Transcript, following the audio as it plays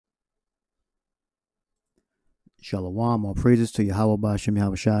Shalom, all praises to Yahawashi,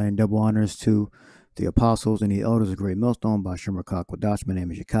 Yahawashi, and double honors to the apostles and the elders of Great Millstone by Shermer Kwadash. My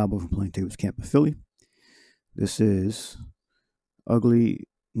name is Yakalba from PLAINTABLES Camp of Philly. This is Ugly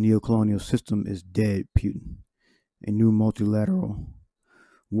Neocolonial System is Dead, Putin. A new multilateral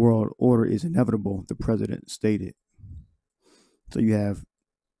world order is inevitable, the president stated. So you have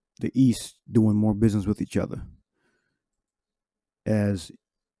the East doing more business with each other as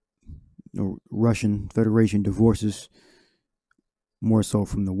the Russian Federation divorces more so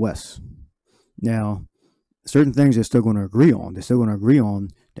from the West. Now, certain things they're still going to agree on. They're still going to agree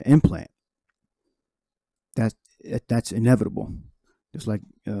on the implant. That's inevitable. Just like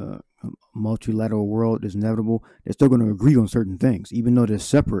a multilateral world is inevitable, they're still going to agree on certain things. Even though they're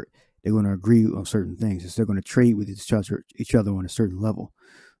separate, they're going to agree on certain things. They're still going to trade with each other on a certain level.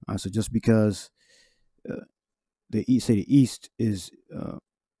 So just because the East is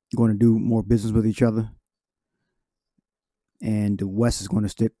going to do more business with each other, and the West is going to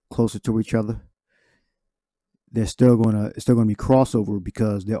stick closer to each other, it's still going to be crossover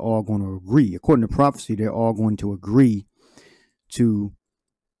because they're all going to agree. According to prophecy, they're all going to agree to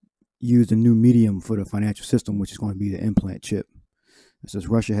use the new medium for the financial system, which is going to be the implant chip. It says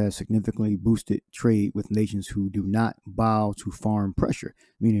Russia has significantly boosted trade with nations who do not bow to foreign pressure,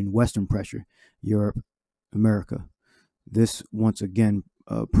 meaning Western pressure, Europe, America. This once again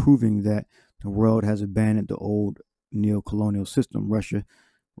proving that the world has abandoned the old neocolonial system.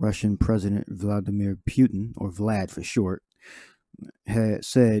 Russian President Vladimir Putin, or Vlad for short, had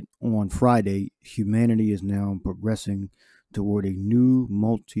said on Friday, humanity is now progressing toward a new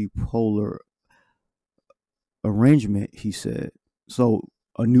multipolar arrangement, he said. So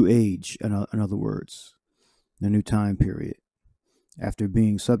a new age, in other words, a new time period. After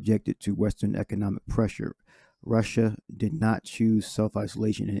being subjected to Western economic pressure, Russia did not choose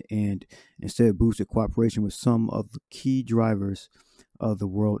self-isolation and instead boosted cooperation with some of the key drivers of the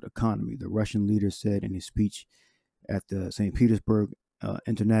world economy, the Russian leader said in his speech at the St. Petersburg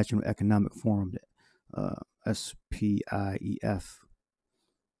International Economic Forum, SPIEF,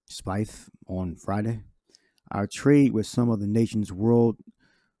 on Friday. Our trade with some of the nations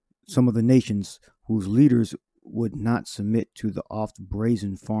whose leaders would not submit to the oft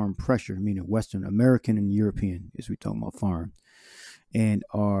brazen foreign pressure, meaning Western, American, and European, as we talk about foreign, and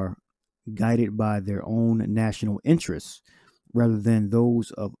are guided by their own national interests rather than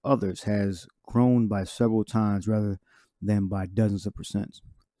those of others, has grown by several times rather than by dozens of percent.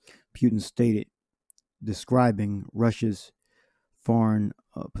 Putin stated, describing Russia's foreign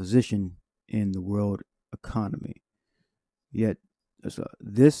position in the world economy. Yet,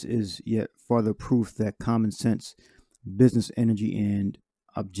 this is yet further proof that common sense, business energy, and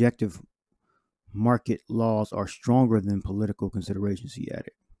objective market laws are stronger than political considerations, he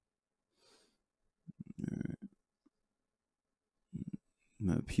added.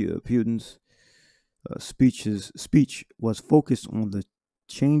 Putin's speech was focused on the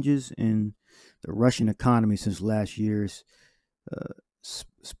changes in the Russian economy since last year's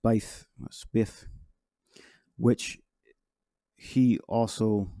SPIEF, which he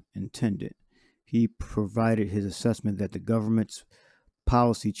also intended. He provided his assessment that the government's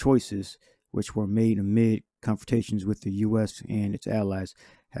policy choices, which were made amid confrontations with the U.S. and its allies,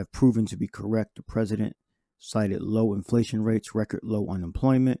 have proven to be correct. The president cited low inflation rates, record low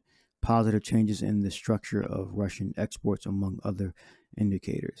unemployment, positive changes in the structure of Russian exports, among other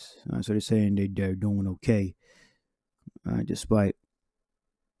indicators. So they're saying they're doing okay, despite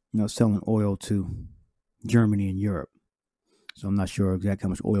selling oil to Germany and Europe. So I'm not sure exactly how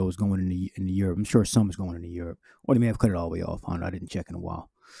much oil is going into Europe. I'm sure some is going into Europe, or they may have cut it all the way off. I didn't check in a while.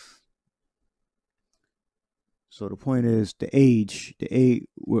 So the point is,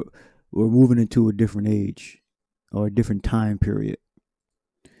 we're moving into a different age or a different time period.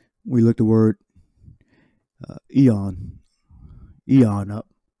 We look the word eon up.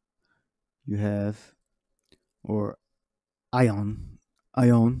 You have, or eon, or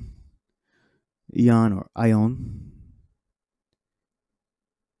ion.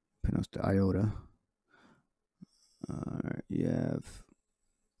 Pronounce the iota. You have,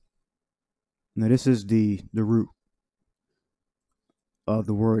 now this is the root of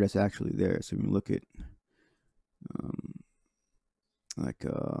the word that's actually there. So we look at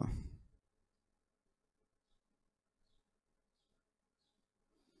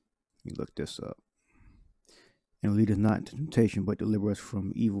you look this up. And lead us not into temptation, but deliver us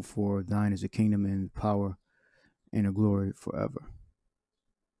from evil, for thine is the kingdom and power and the glory forever.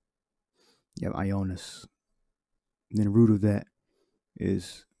 You have Ionis. And then the root of that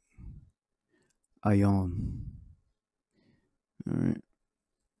is Ion. All right.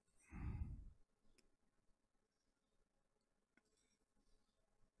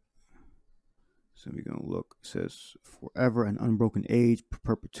 So we're going to look. It says, forever, an unbroken age,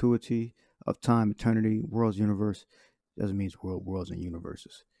 perpetuity of time, eternity, worlds, universe. Doesn't mean it's worlds, and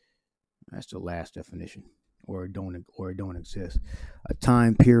universes. That's the last definition. Or it don't exist. A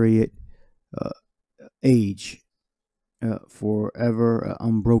time period, age, forever,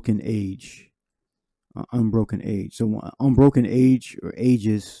 unbroken age. Unbroken age. So unbroken age or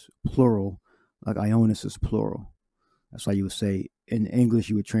ages, plural, like Ionis is plural. That's why you would say, in English,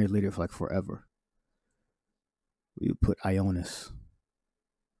 you would translate it for like forever. We would put Ionis.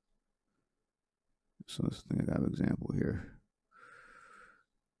 So let's think I have an example here.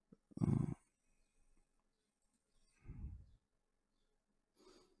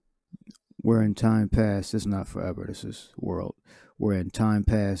 Where in time past, this is not forever, this is world. Where in time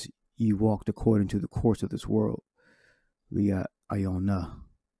past, you walked according to the course of this world. We got Iona.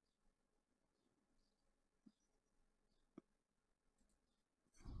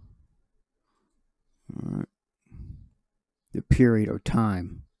 All right. The period of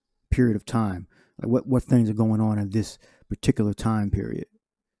time. Like what things are going on in this particular time period.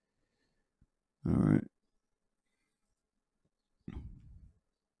 All right.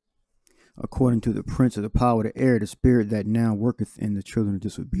 According to the prince of the power of the air, the spirit that now worketh in the children of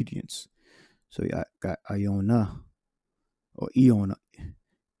disobedience. So you got Iona, or Iona,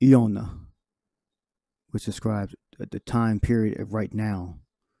 which describes the time period of right now,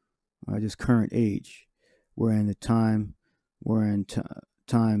 this current age, wherein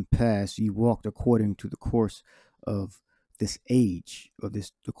time past you walked according to the course of this age, or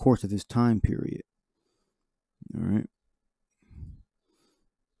the course of this time period. All right.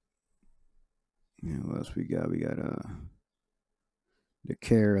 Yeah, what else we got? We got the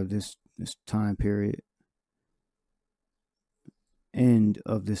care of this time period, end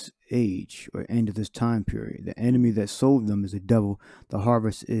of this age, or end of this time period. The enemy that sold them is the devil. The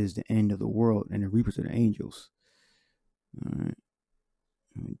harvest is the end of the world, and the reapers are the angels. All right.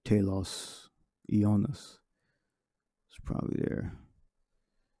 Telos, Ionas. It's probably there.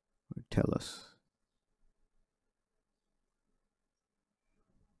 Or tell us.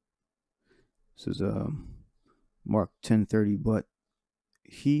 This is Mark 10:30. But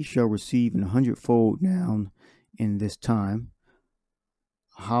he shall receive 100-fold now in this time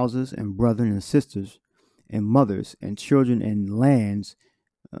houses and brethren and sisters and mothers and children and lands,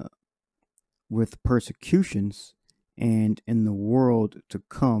 with persecutions, and in the world to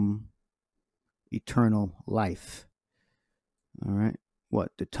come eternal life. All right.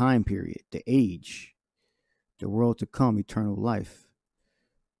 What? The time period, the age, the world to come eternal life.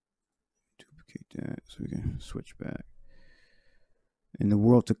 Duplicate that so we can switch back. In the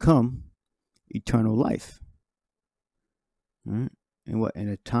world to come eternal life. All right. And what? In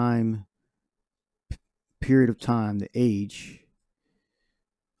a time period of time, the age,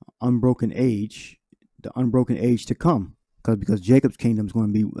 unbroken age, the unbroken age to come, because Jacob's kingdom is going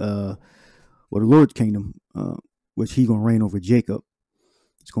to be the Lord's kingdom, which he's going to reign over Jacob.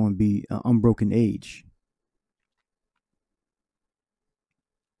 It's going to be an unbroken age.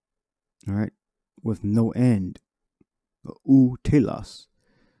 All right, with no end. Telos.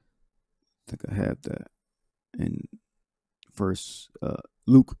 I think I have that in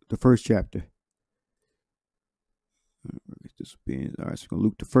Luke, the first chapter. All right, so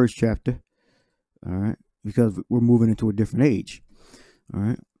Luke, the first chapter. All right, because we're moving into a different age. All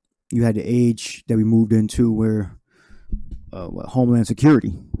right, you had the age that we moved into where Homeland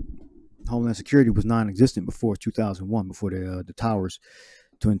Security. Homeland Security was non-existent before 2001, before the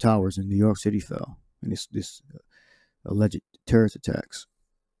Twin Towers in New York City fell, and this alleged terrorist attacks.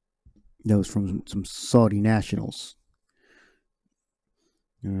 That was from some Saudi nationals.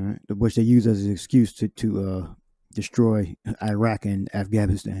 All right, which they used as an excuse to destroy Iraq and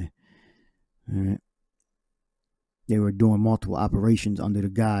Afghanistan. All right. They were doing multiple operations under the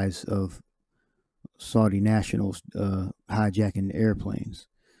guise of Saudi nationals hijacking airplanes.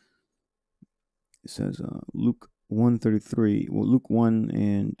 It says Luke 1:33, Luke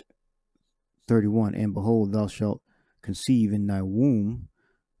 1:31, and behold, thou shalt conceive in thy womb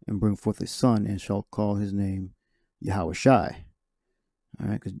and bring forth a son, and shalt call his name Yahawashi. All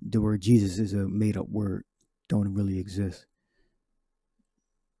right, because the word Jesus is a made-up word, don't really exist.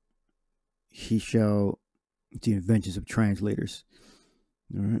 He shall, the inventions of translators,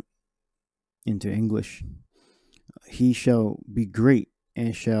 all right, into English. He shall be great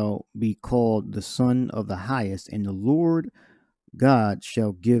and shall be called the Son of the Highest, and the Lord God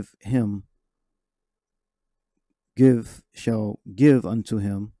shall give unto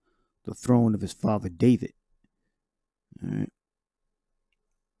him the throne of his father David. All right.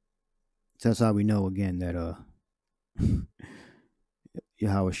 So that's how we know again that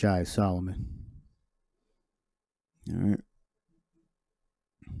Yahawashi is Solomon. All right.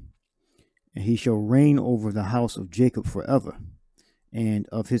 And he shall reign over the house of Jacob forever, and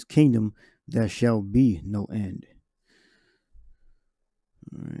of his kingdom there shall be no end.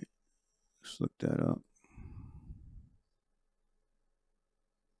 All right. Let's look that up.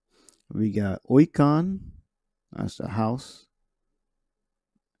 We got Oikon, that's the house.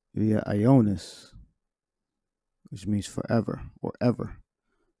 We got Ionis, which means forever or ever,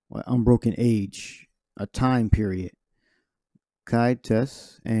 or unbroken age, a time period.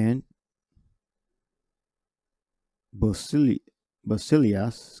 Kaites and Basilias,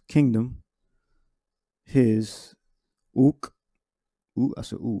 kingdom, his Uk, I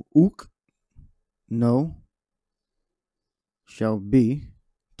said Uk, no, shall be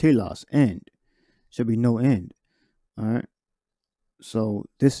telos, end, shall be no end. All right. So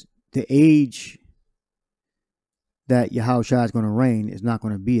the age that Yahawashi is going to reign is not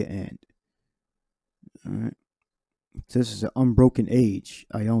going to be an end. All right. This is an unbroken age,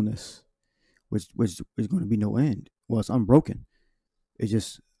 Ionis, which is going to be no end. Well, it's unbroken. It's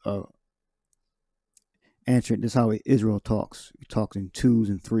just answering. This is how Israel talks. He talks in twos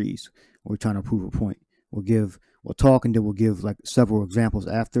and threes. We're trying to prove a point. We'll talk, and then we'll give like several examples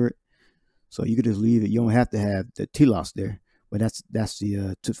after it. So you could just leave it. You don't have to have the telos there, but that's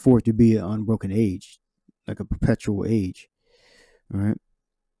the for it to be an unbroken age, like a perpetual age. All right.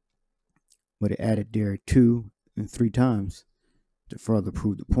 But it added there 2 and 3 times to further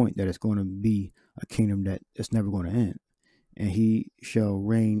prove the point that it's going to be a kingdom that it's never going to end. And he shall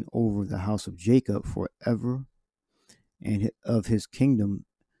reign over the house of Jacob forever, and of his kingdom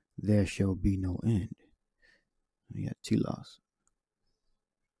there shall be no end. We got telos.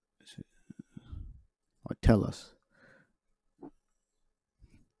 Or tell us.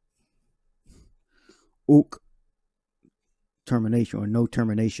 Uk, termination or no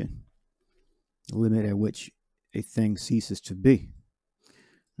termination. The limit at which a thing ceases to be.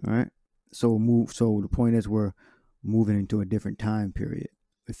 All right. So the point is we're moving into a different time period.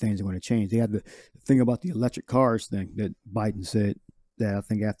 The things are going to change. They have the thing about the electric cars thing that Biden said that I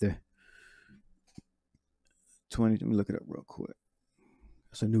think after 20, let me look it up real quick.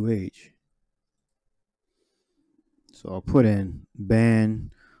 It's a new age. So I'll put in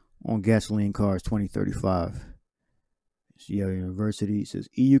ban on gasoline cars 2035. Yale University says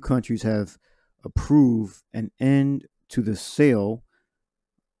EU countries have approved an end to the sale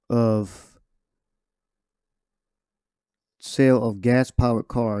of gas-powered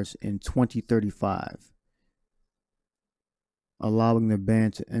cars in 2035, allowing the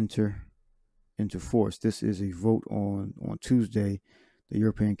ban to enter into force. This is a vote on Tuesday. The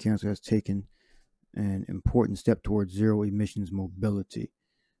European Council has taken an important step towards zero emissions mobility.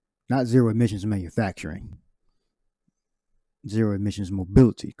 Not zero emissions manufacturing. Zero emissions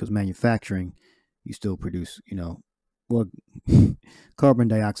mobility, because manufacturing, you still produce, well, carbon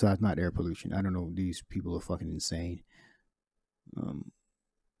dioxide is not air pollution. I don't know. These people are fucking insane. All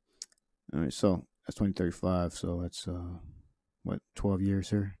right, so that's 2035. So that's 12 years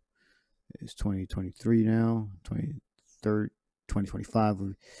here. It's 2023 now.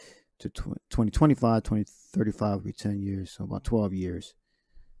 2025 to 2025, 2035 will be 10 years. So about 12 years.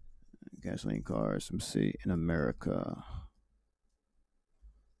 Gasoline cars. Let me see. In America,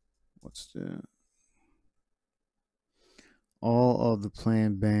 all of the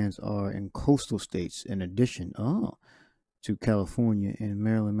planned bans are in coastal states, in addition to California and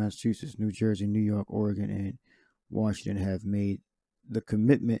Maryland, Massachusetts, New Jersey, New York, Oregon, and Washington have made the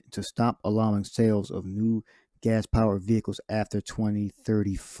commitment to stop allowing sales of new gas-powered vehicles after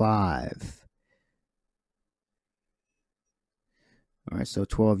 2035. All right, so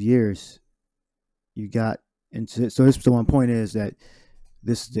 12 years. You got into so one point is that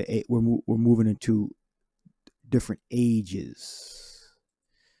this is we're moving into different ages,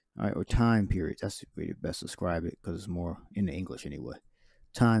 all right, or time periods. That's the way to best describe it, because it's more in the English anyway.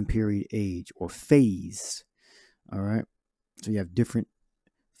 Time period, age, or phase. All right, so you have different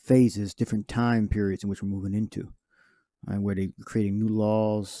phases, different time periods in which we're moving into, all right, where they're creating new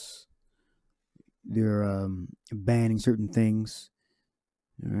laws. They're banning certain things.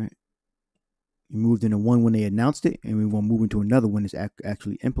 All right. We moved into one when they announced it, and we want to move into another when it's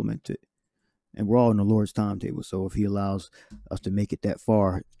actually implemented. And we're all in the Lord's timetable. So if he allows us to make it that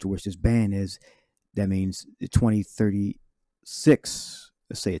far to which this ban is, that means 2036,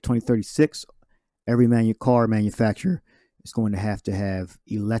 let's say 2036, every car manufacturer is going to have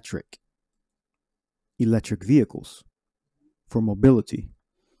electric vehicles for mobility.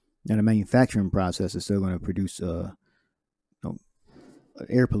 And the manufacturing process is still going to produce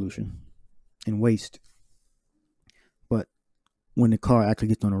air pollution and waste. But when the car actually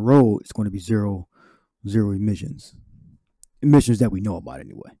gets on the road, it's going to be zero zero emissions. Emissions that we know about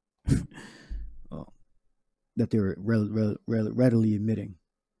anyway. That they're readily emitting.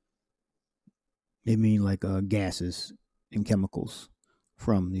 They mean like gases and chemicals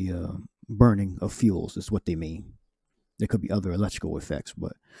from the burning of fuels is what they mean. There could be other electrical effects,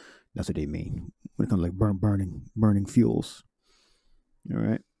 but that's what they mean when it comes to like burning fuels. All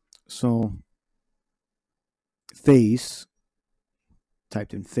right. So phase,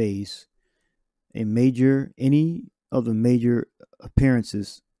 typed in phase, any of the major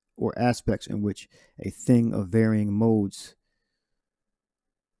appearances or aspects in which a thing of varying modes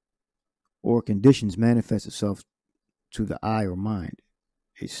or conditions manifests itself to the eye or mind,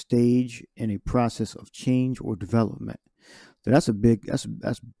 a stage in a process of change or development. So that's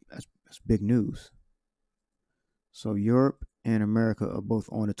big news. So Europe and America are both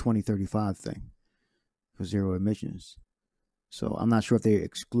on the 2035 thing for zero emissions. So I'm not sure if they're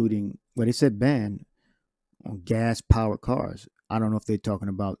excluding, well, they said ban on gas powered cars. I don't know if they're talking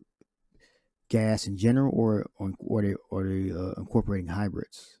about gas in general or they incorporating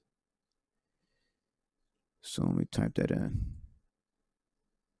hybrids. So let me type that in.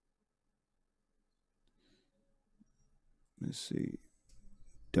 Let's see.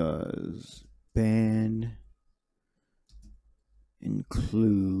 Does ban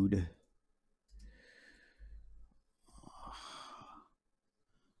include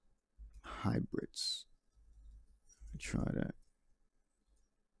hybrids? Let me try that.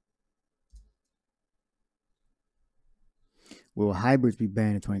 Will hybrids be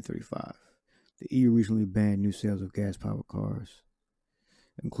banned in 2035? The EU recently banned new sales of gas-powered cars,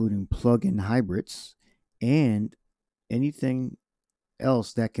 including plug-in hybrids and anything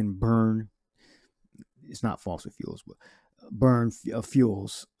else that can burn. It's not fossil fuels, but burn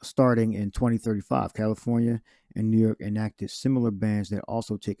fuels starting in 2035. California and New York enacted similar bans that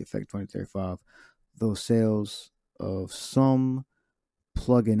also take effect in 2035, though sales of some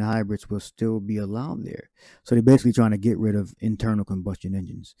plug-in hybrids will still be allowed there. So they're basically trying to get rid of internal combustion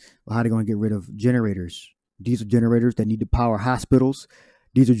engines. Well, how are they going to get rid of generators? Diesel generators that need to power hospitals.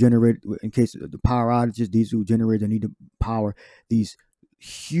 Diesel generators, in case of the power outages, diesel generators that need to power these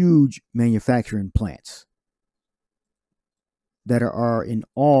huge manufacturing plants that are in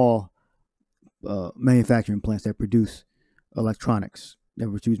all manufacturing plants that produce electronics, that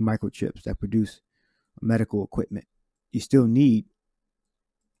produce microchips, that produce medical equipment. You still need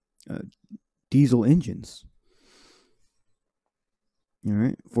diesel engines, all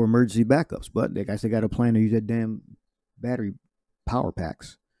right, for emergency backups. But I guess they got a plan to use that damn battery power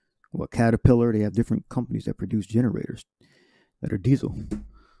packs. Well, Caterpillar, they have different companies that produce generators that are diesel.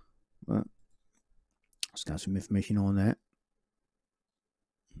 But it's got some information on that.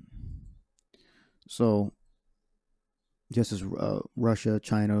 So just as Russia,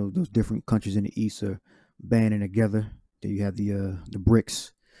 China, those different countries in the East are banding together, then you have the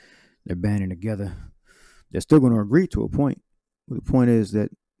BRICS. They're banding together. They're still going to agree to a point. But the point is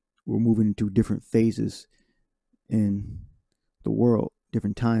that we're moving into different phases in the world,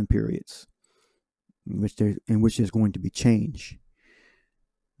 different time periods in which there's going to be change.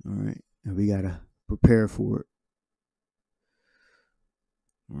 All right, and we gotta prepare for it.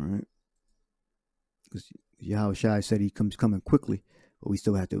 All right, because Yahawashi said he's coming quickly, but we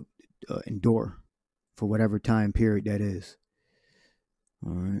still have to endure for whatever time period that is.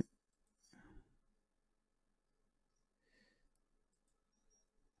 All right.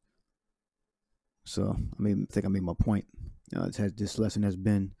 So I think I made my point. This lesson has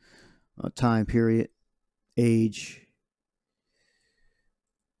been time period, age.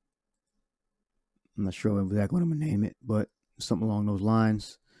 I'm not sure exactly what I'm gonna name it, but something along those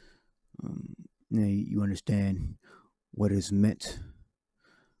lines. You understand what is meant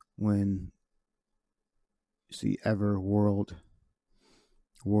when you see ever world.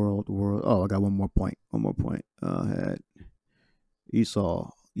 Oh, I got one more point. I had Esau.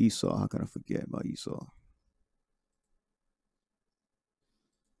 How can I forget about Esau?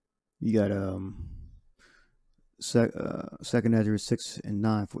 You got Second Ezra 6 and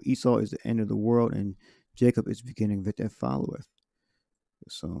 9. For Esau is the end of the world, and Jacob is beginning that followeth.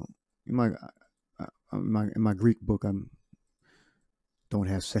 So in my Greek book, I don't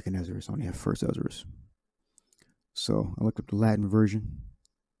have Second Ezra. I only have First Ezra. So I looked up the Latin version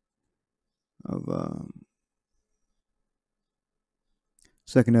of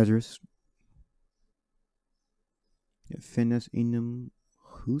Second Ezra. Finis inum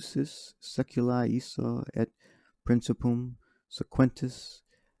husis seculi Esau et principum sequentis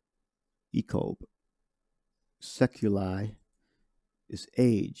ecob. Seculi is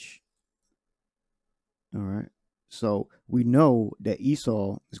age. All right. So we know that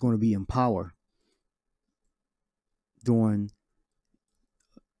Esau is going to be in power during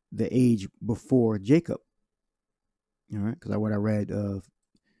the age before Jacob. All right, because what I read of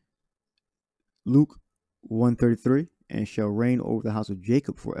Luke 1:33, and shall reign over the house of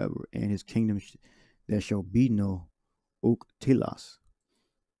Jacob forever, and his kingdom there shall be no uktilas.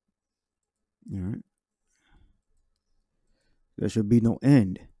 All right, there shall be no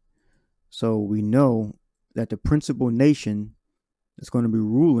end. So we know that the principal nation that's going to be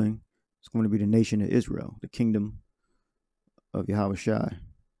ruling is going to be the nation of Israel, the kingdom of Yahawashi.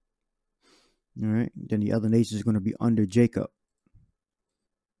 All right. Then the other nations are going to be under Jacob.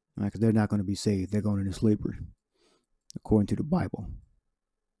 All right, because they're not going to be saved. They're going into slavery, according to the Bible.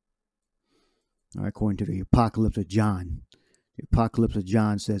 All right, according to the Apocalypse of John. The Apocalypse of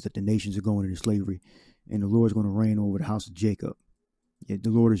John says that the nations are going into slavery, and the Lord is going to reign over the house of Jacob. Yeah, the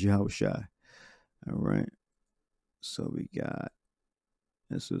Lord is Yahawashi. All right. So we got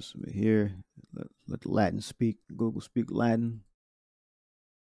this is here. Let the Latin speak. Google speak Latin.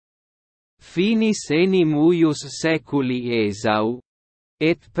 Finis enim uius seculi Esau,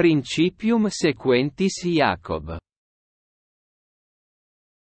 et principium sequentis Jacob.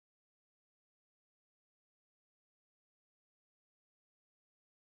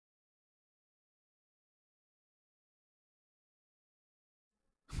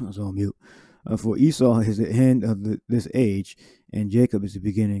 I was on mute. For Esau is the end of this age, and Jacob is the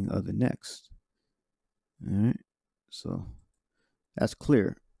beginning of the next. All right, so that's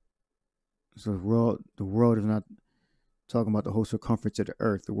clear. So the world is not talking about the whole circumference of the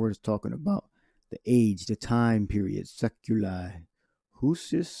earth. The word is talking about the age, the time period, seculi.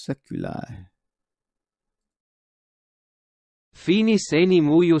 Husis seculi. Finis enim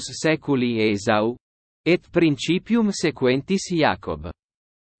uius seculi Esau, et principium sequentis Jacob.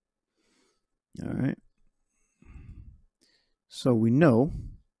 All right. So we know,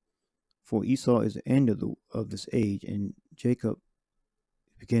 for Esau is the end of this age, and Jacob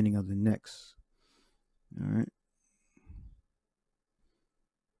beginning of the next. All right.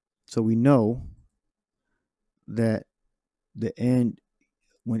 So we know that the end,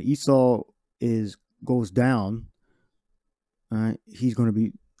 when Esau goes down, all right, he's going to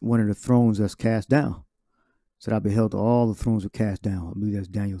be one of the thrones that's cast down. So I beheld all the thrones were cast down. I believe that's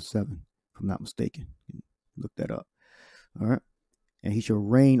Daniel 7, if I'm not mistaken. Look that up. All right. And he shall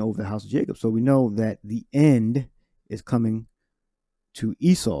reign over the house of Jacob. So we know that the end is coming to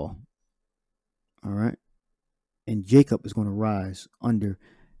Esau. All right. And Jacob is going to rise under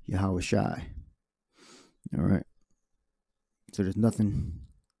Yahawashi. All right. So there's nothing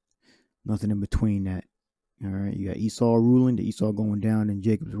in between that. All right. You got Esau ruling, the Esau going down, and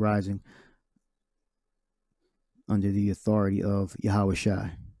Jacob's rising under the authority of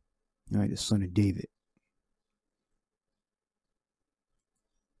Yahawashi. All right. The son of David.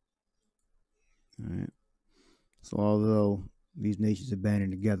 All right. So although these nations are banding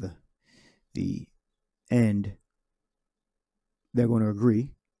together, the end, they're going to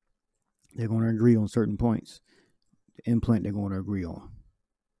agree. They're going to agree on certain points. The implant they're going to agree on.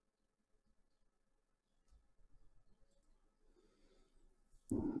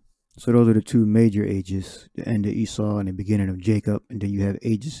 So those are the two major ages, the end of Esau and the beginning of Jacob. And then you have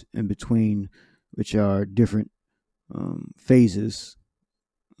ages in between, which are different phases.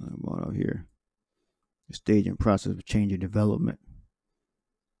 I'm out here. The stage and process of change and development.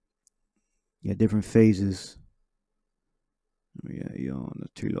 You have different phases. Yeah, on the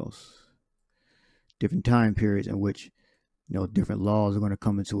telos. Different time periods in which, different laws are going to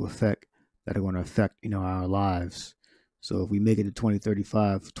come into effect that are going to affect, our lives. So if we make it to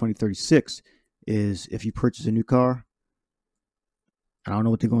 2035, 2036 is if you purchase a new car. I don't know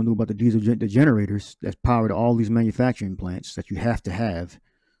what they're going to do about the diesel the generators that's powered all these manufacturing plants that you have to have.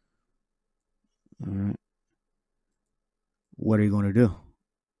 All right. What are you going to do?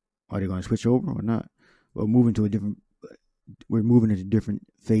 Are they going to switch over or not? We're moving into different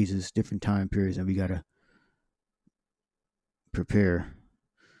phases, different time periods, and we got to prepare.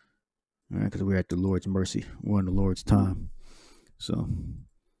 All right, because we're at the Lord's mercy. We're in the Lord's time. So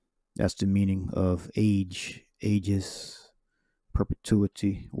that's the meaning of age, ages,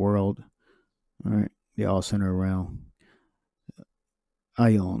 perpetuity, world. All right, they all center around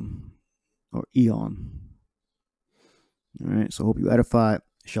Ion or Eon. All right, so hope you edified.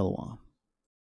 Shalom.